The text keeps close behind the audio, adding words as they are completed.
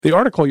The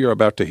article you're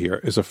about to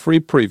hear is a free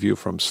preview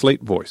from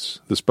Slate Voice,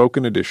 the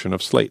spoken edition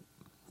of Slate.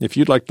 If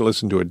you'd like to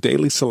listen to a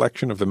daily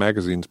selection of the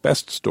magazine's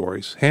best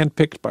stories,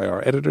 handpicked by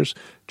our editors,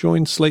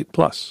 join Slate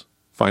Plus.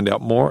 Find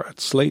out more at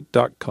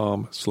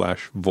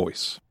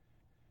slate.com/voice.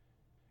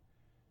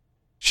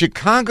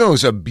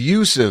 Chicago's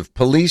abusive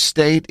police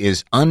state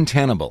is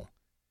untenable.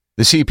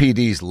 The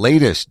CPD's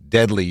latest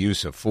deadly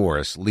use of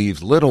force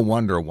leaves little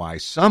wonder why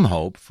some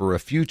hope for a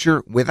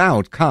future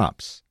without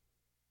cops.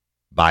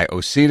 By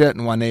Osita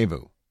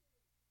Nwanevu.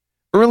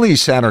 Early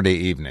Saturday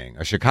evening,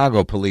 a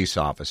Chicago police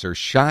officer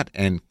shot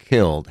and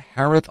killed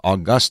Harith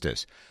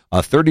Augustus,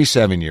 a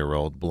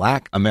 37-year-old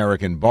black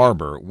American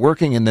barber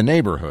working in the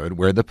neighborhood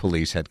where the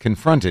police had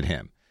confronted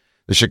him.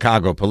 The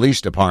Chicago Police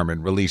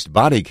Department released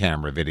body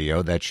camera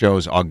video that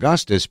shows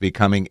Augustus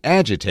becoming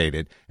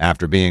agitated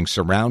after being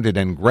surrounded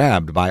and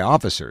grabbed by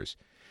officers.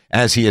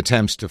 As he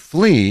attempts to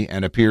flee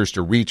and appears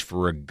to reach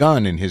for a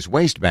gun in his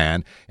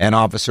waistband, an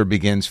officer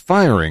begins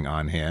firing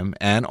on him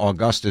and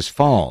Augustus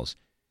falls.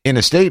 In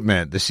a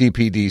statement, the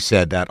CPD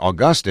said that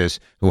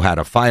Augustus, who had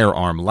a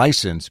firearm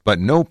license but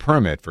no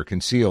permit for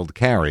concealed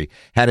carry,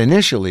 had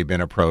initially been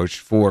approached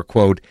for,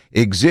 quote,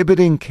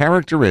 exhibiting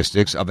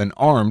characteristics of an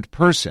armed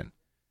person.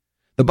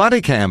 The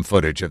body cam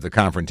footage of the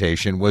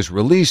confrontation was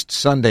released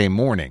Sunday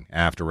morning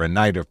after a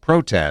night of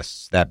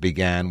protests that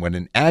began when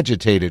an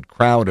agitated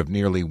crowd of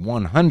nearly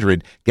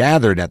 100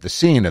 gathered at the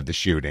scene of the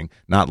shooting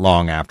not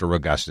long after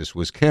Augustus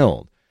was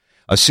killed.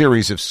 A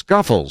series of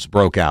scuffles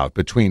broke out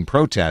between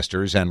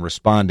protesters and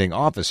responding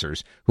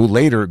officers, who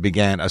later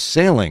began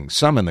assailing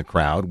some in the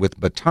crowd with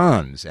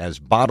batons as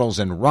bottles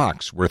and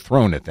rocks were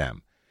thrown at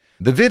them.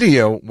 The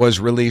video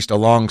was released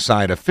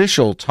alongside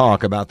official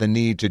talk about the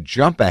need to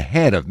jump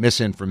ahead of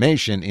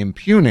misinformation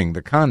impugning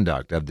the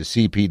conduct of the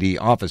CPD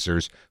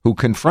officers who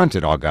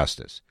confronted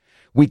Augustus.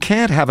 We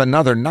can't have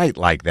another night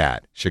like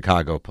that,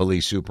 Chicago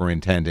Police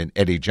Superintendent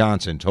Eddie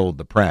Johnson told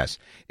the press.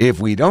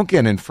 If we don't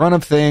get in front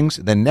of things,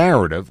 the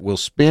narrative will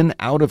spin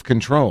out of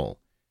control.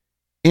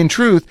 In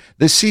truth,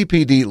 the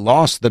CPD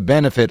lost the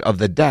benefit of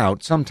the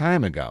doubt some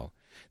time ago.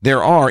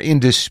 There are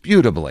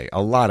indisputably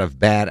a lot of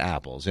bad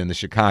apples in the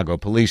Chicago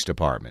Police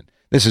Department.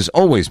 This has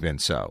always been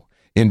so.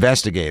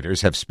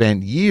 Investigators have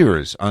spent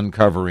years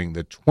uncovering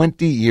the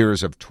 20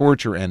 years of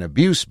torture and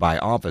abuse by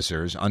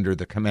officers under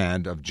the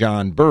command of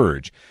John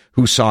Burge,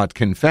 who sought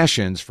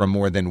confessions from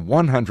more than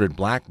 100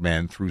 black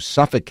men through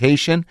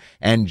suffocation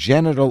and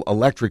genital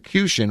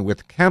electrocution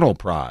with kettle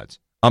prods,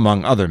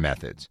 among other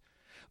methods.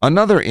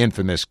 Another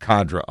infamous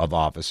cadre of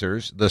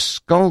officers, the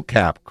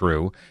Skullcap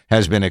crew,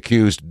 has been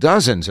accused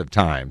dozens of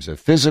times of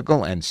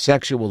physical and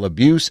sexual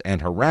abuse and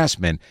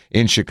harassment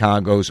in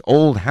Chicago's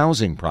old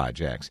housing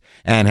projects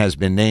and has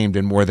been named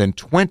in more than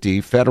 20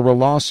 federal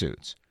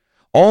lawsuits.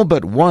 All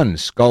but one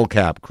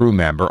Skullcap crew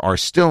member are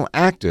still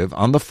active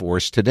on the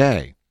force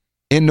today.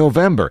 In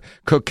November,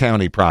 Cook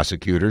County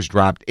prosecutors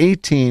dropped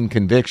 18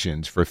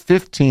 convictions for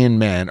 15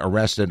 men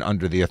arrested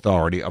under the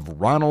authority of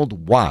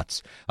Ronald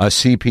Watts, a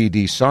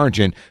CPD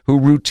sergeant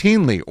who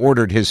routinely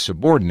ordered his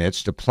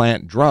subordinates to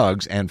plant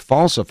drugs and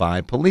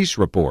falsify police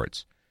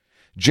reports.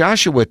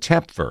 Joshua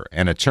Tepfer,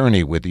 an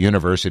attorney with the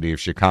University of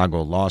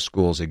Chicago Law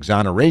School's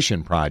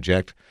Exoneration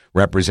Project,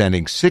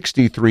 representing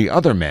 63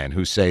 other men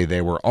who say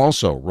they were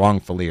also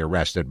wrongfully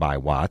arrested by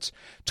Watts,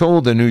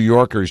 told the New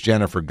Yorker's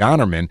Jennifer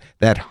Gonnerman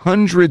that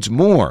hundreds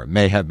more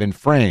may have been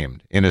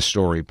framed in a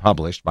story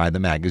published by the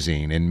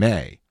magazine in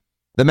May.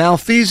 The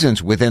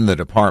malfeasance within the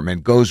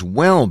department goes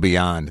well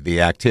beyond the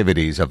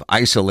activities of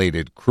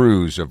isolated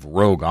crews of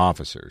rogue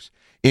officers.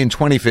 In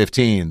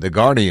 2015, The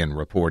Guardian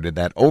reported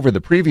that over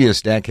the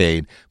previous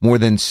decade, more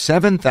than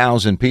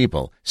 7,000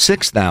 people,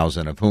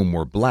 6,000 of whom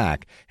were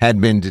black,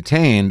 had been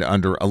detained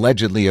under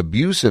allegedly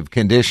abusive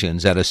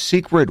conditions at a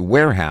secret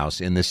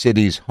warehouse in the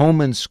city's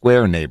Homan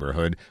Square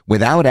neighborhood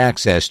without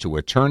access to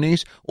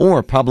attorneys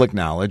or public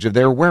knowledge of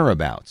their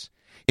whereabouts.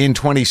 In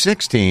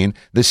 2016,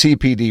 the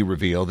CPD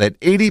revealed that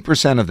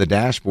 80% of the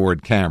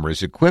dashboard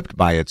cameras equipped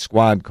by its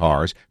squad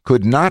cars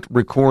could not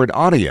record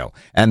audio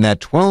and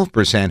that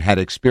 12% had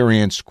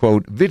experienced,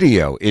 quote,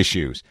 video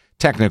issues,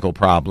 technical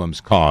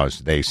problems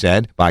caused, they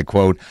said, by,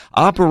 quote,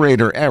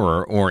 operator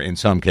error or, in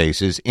some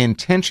cases,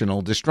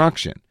 intentional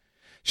destruction.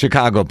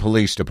 Chicago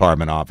Police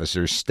Department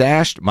officers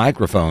stashed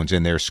microphones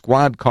in their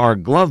squad car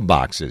glove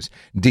boxes,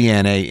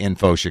 DNA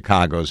Info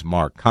Chicago's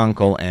Mark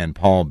Kunkel and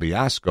Paul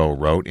Biasco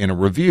wrote in a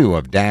review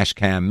of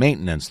dashcam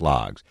maintenance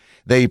logs.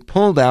 They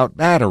pulled out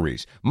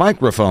batteries,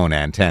 microphone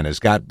antennas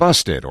got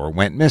busted or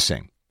went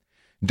missing.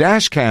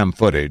 Dashcam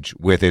footage,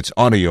 with its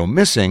audio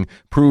missing,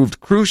 proved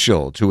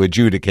crucial to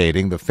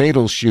adjudicating the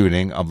fatal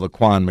shooting of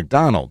Laquan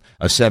McDonald,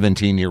 a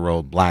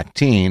 17-year-old black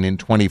teen, in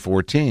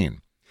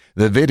 2014.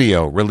 The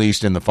video,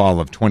 released in the fall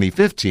of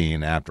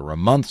 2015 after a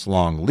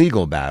months-long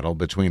legal battle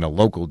between a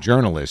local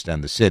journalist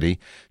and the city,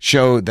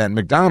 showed that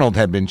McDonald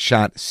had been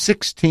shot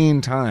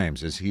 16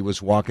 times as he was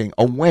walking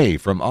away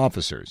from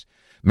officers.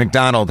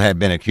 McDonald had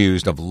been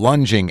accused of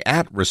lunging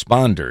at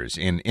responders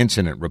in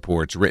incident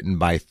reports written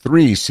by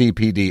 3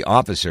 CPD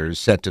officers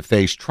set to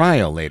face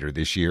trial later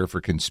this year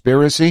for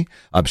conspiracy,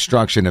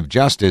 obstruction of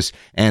justice,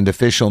 and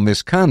official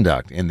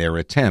misconduct in their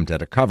attempt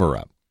at a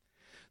cover-up.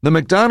 The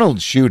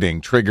McDonald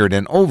shooting triggered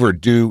an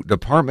overdue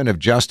Department of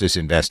Justice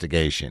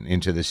investigation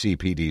into the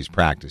CPD's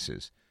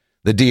practices.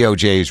 The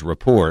DOJ's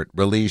report,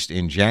 released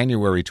in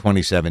January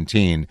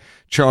 2017,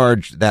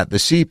 charged that the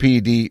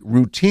CPD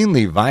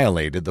routinely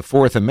violated the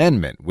Fourth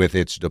Amendment with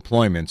its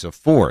deployments of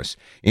force,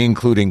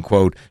 including,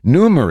 quote,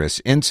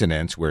 numerous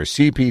incidents where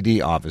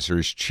CPD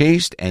officers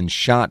chased and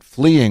shot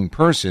fleeing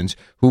persons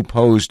who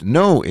posed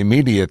no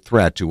immediate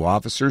threat to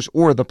officers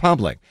or the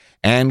public,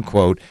 and,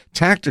 quote,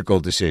 tactical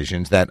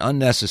decisions that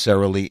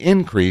unnecessarily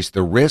increased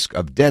the risk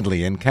of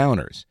deadly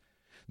encounters.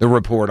 The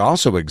report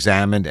also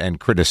examined and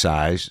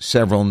criticized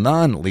several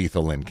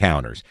non-lethal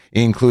encounters,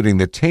 including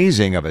the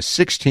tasing of a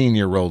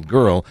 16-year-old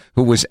girl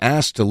who was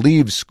asked to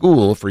leave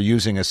school for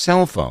using a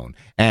cell phone,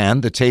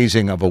 and the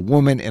tasing of a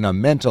woman in a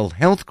mental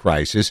health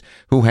crisis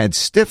who had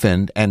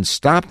stiffened and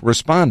stopped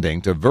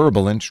responding to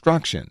verbal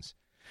instructions.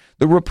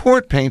 The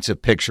report paints a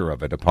picture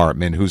of a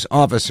department whose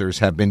officers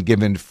have been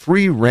given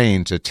free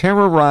rein to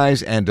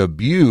terrorize and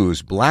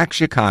abuse black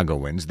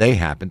Chicagoans they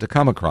happen to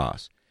come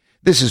across.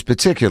 This is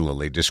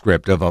particularly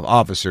descriptive of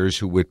officers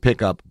who would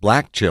pick up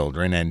black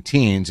children and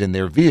teens in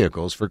their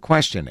vehicles for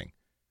questioning.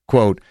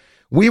 Quote,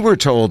 we were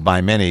told by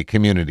many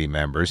community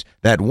members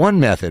that one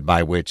method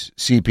by which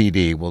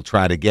CPD will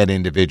try to get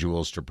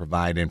individuals to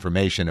provide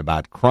information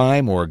about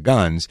crime or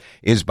guns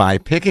is by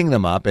picking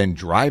them up and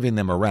driving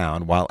them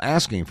around while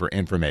asking for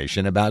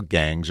information about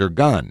gangs or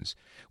guns.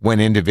 When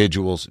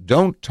individuals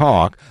don't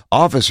talk,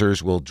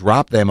 officers will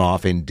drop them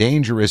off in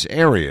dangerous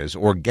areas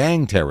or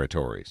gang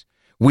territories.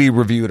 We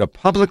reviewed a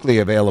publicly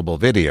available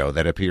video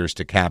that appears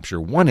to capture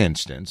one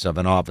instance of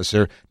an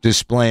officer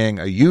displaying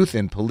a youth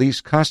in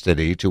police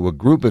custody to a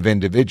group of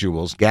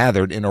individuals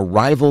gathered in a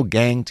rival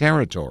gang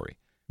territory.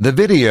 The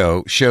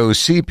video shows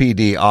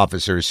CPD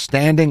officers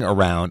standing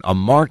around a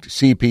marked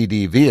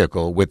CPD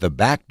vehicle with the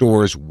back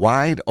doors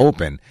wide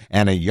open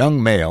and a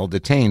young male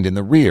detained in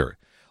the rear.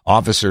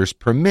 Officers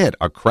permit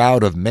a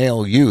crowd of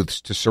male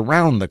youths to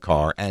surround the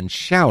car and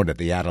shout at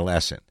the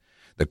adolescent.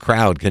 The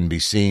crowd can be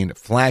seen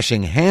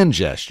flashing hand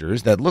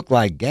gestures that look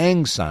like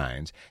gang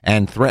signs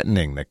and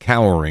threatening the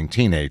cowering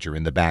teenager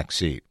in the back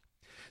seat.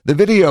 The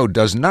video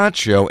does not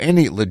show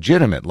any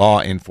legitimate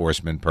law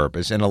enforcement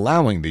purpose in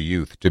allowing the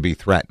youth to be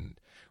threatened.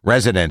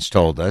 Residents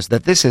told us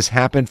that this has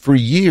happened for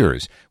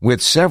years,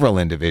 with several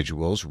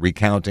individuals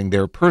recounting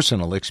their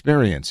personal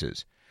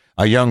experiences.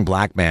 A young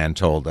black man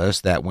told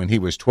us that when he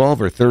was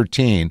 12 or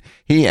 13,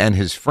 he and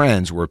his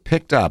friends were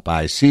picked up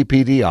by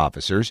CPD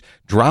officers,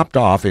 dropped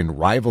off in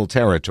rival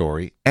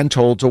territory, and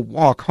told to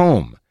walk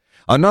home.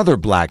 Another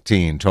black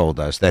teen told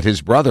us that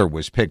his brother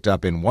was picked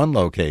up in one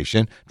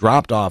location,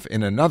 dropped off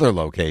in another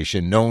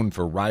location known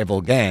for rival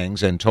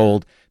gangs, and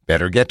told,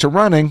 better get to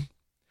running.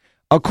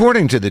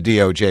 According to the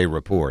DOJ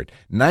report,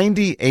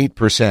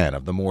 98%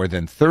 of the more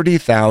than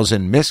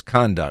 30,000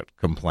 misconduct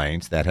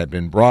complaints that had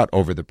been brought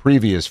over the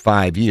previous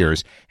 5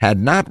 years had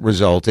not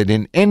resulted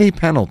in any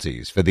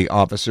penalties for the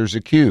officers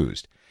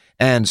accused,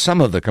 and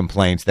some of the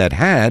complaints that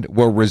had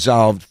were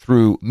resolved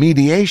through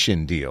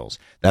mediation deals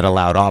that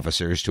allowed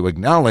officers to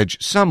acknowledge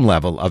some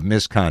level of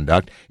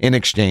misconduct in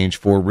exchange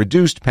for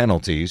reduced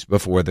penalties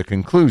before the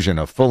conclusion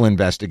of full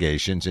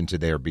investigations into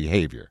their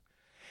behavior.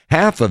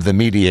 Half of the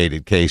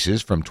mediated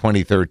cases from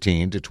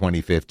 2013 to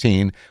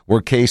 2015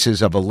 were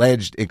cases of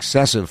alleged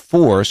excessive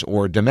force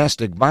or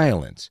domestic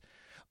violence.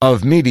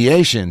 Of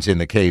mediations in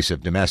the case of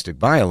domestic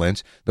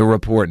violence, the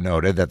report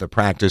noted that the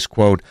practice,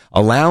 quote,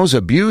 allows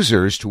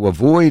abusers to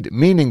avoid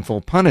meaningful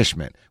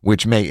punishment,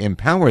 which may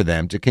empower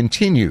them to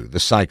continue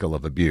the cycle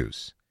of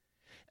abuse.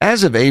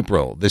 As of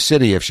April, the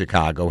city of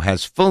Chicago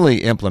has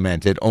fully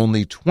implemented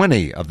only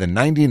 20 of the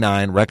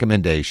 99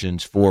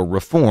 recommendations for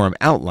reform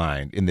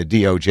outlined in the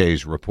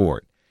DOJ's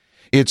report.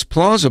 It's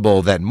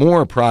plausible that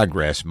more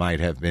progress might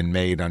have been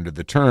made under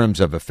the terms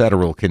of a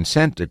federal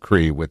consent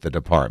decree with the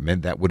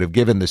department that would have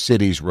given the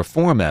city's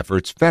reform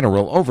efforts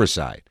federal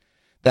oversight.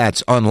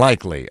 That's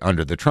unlikely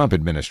under the Trump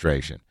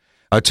administration.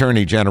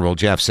 Attorney General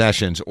Jeff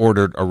Sessions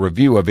ordered a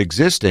review of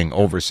existing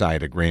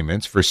oversight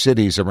agreements for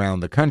cities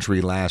around the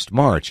country last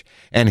March,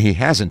 and he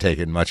hasn't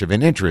taken much of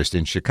an interest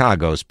in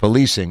Chicago's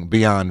policing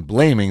beyond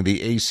blaming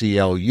the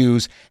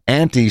ACLU's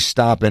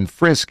anti-stop and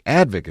frisk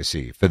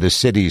advocacy for the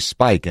city's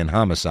spike in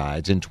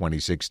homicides in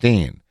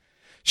 2016.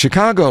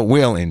 Chicago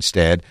will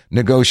instead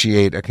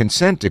negotiate a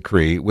consent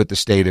decree with the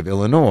state of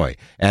Illinois,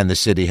 and the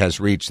city has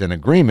reached an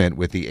agreement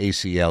with the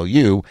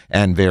ACLU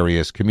and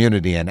various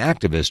community and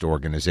activist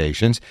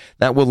organizations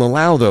that will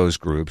allow those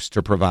groups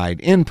to provide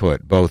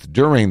input both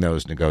during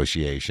those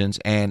negotiations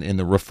and in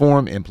the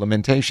reform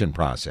implementation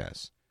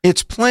process.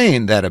 It's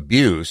plain that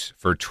abuse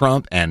for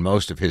Trump and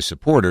most of his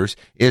supporters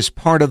is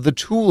part of the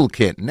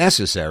toolkit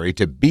necessary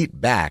to beat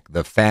back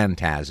the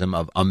phantasm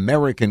of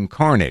American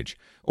carnage,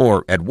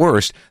 or, at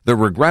worst, the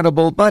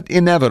regrettable but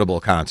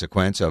inevitable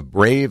consequence of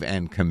brave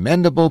and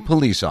commendable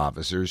police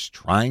officers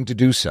trying to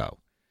do so.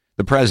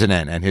 The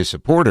president and his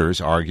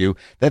supporters argue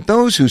that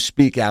those who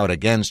speak out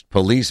against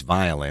police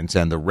violence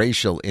and the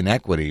racial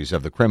inequities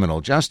of the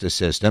criminal justice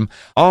system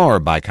are,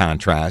 by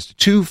contrast,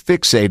 too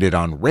fixated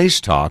on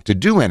race talk to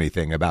do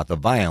anything about the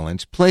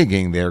violence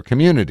plaguing their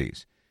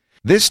communities.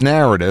 This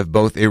narrative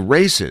both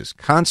erases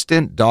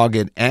constant,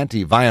 dogged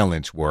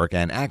anti-violence work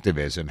and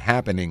activism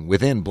happening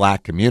within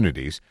black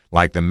communities,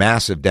 like the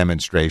massive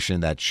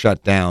demonstration that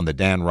shut down the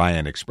Dan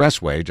Ryan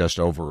Expressway just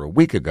over a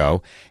week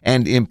ago,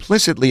 and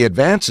implicitly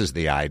advances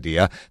the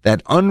idea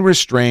that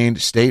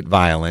unrestrained state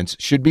violence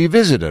should be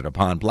visited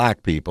upon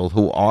black people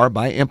who are,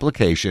 by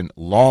implication,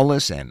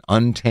 lawless and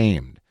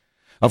untamed.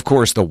 Of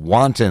course, the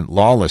wanton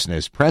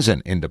lawlessness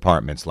present in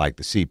departments like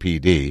the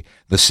CPD,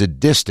 the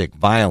sadistic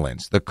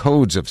violence, the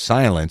codes of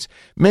silence,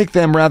 make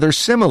them rather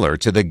similar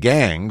to the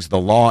gangs the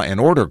law and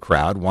order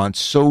crowd wants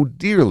so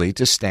dearly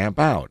to stamp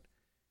out.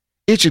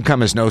 It should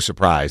come as no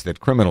surprise that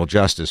criminal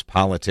justice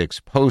politics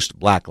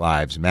post-Black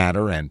Lives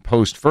Matter and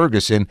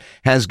post-Ferguson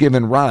has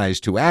given rise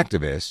to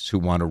activists who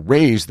want to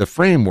raise the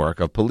framework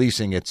of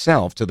policing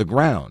itself to the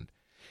ground.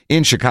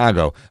 In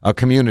Chicago, a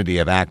community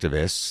of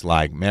activists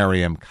like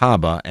Mariam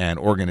Kaba and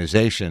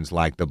organizations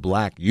like the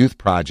Black Youth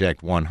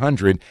Project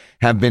 100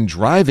 have been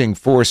driving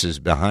forces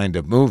behind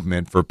a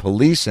movement for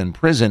police and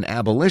prison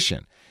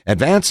abolition,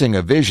 advancing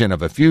a vision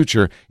of a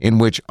future in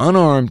which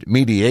unarmed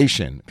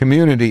mediation,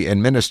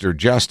 community-administered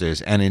justice,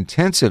 and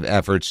intensive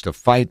efforts to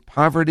fight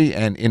poverty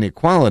and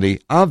inequality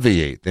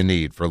obviate the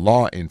need for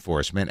law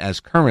enforcement as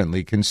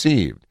currently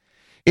conceived.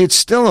 It's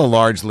still a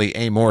largely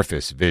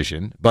amorphous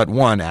vision, but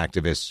one,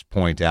 activists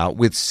point out,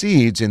 with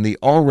seeds in the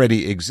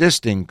already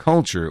existing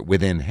culture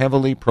within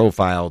heavily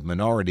profiled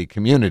minority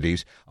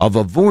communities of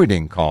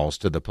avoiding calls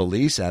to the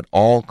police at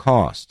all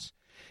costs.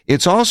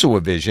 It's also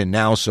a vision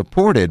now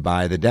supported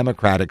by the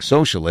Democratic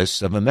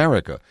Socialists of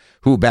America,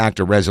 who backed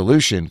a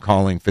resolution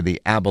calling for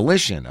the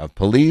abolition of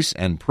police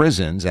and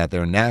prisons at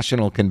their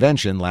national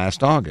convention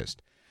last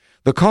August.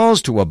 The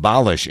calls to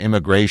abolish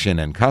immigration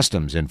and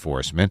customs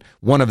enforcement,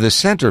 one of the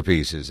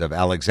centerpieces of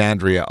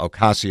Alexandria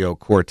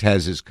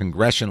Ocasio-Cortez's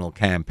congressional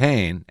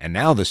campaign, and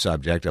now the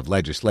subject of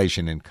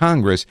legislation in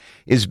Congress,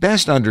 is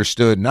best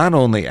understood not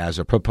only as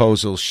a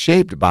proposal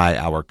shaped by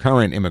our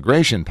current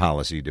immigration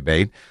policy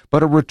debate,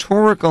 but a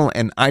rhetorical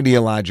and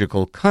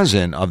ideological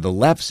cousin of the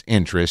left's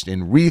interest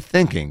in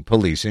rethinking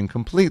policing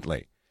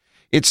completely.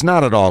 It's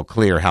not at all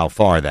clear how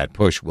far that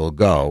push will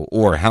go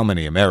or how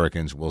many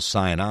Americans will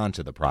sign on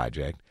to the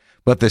project.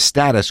 But the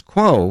status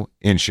quo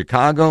in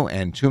Chicago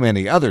and too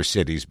many other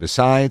cities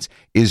besides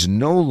is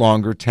no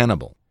longer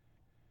tenable.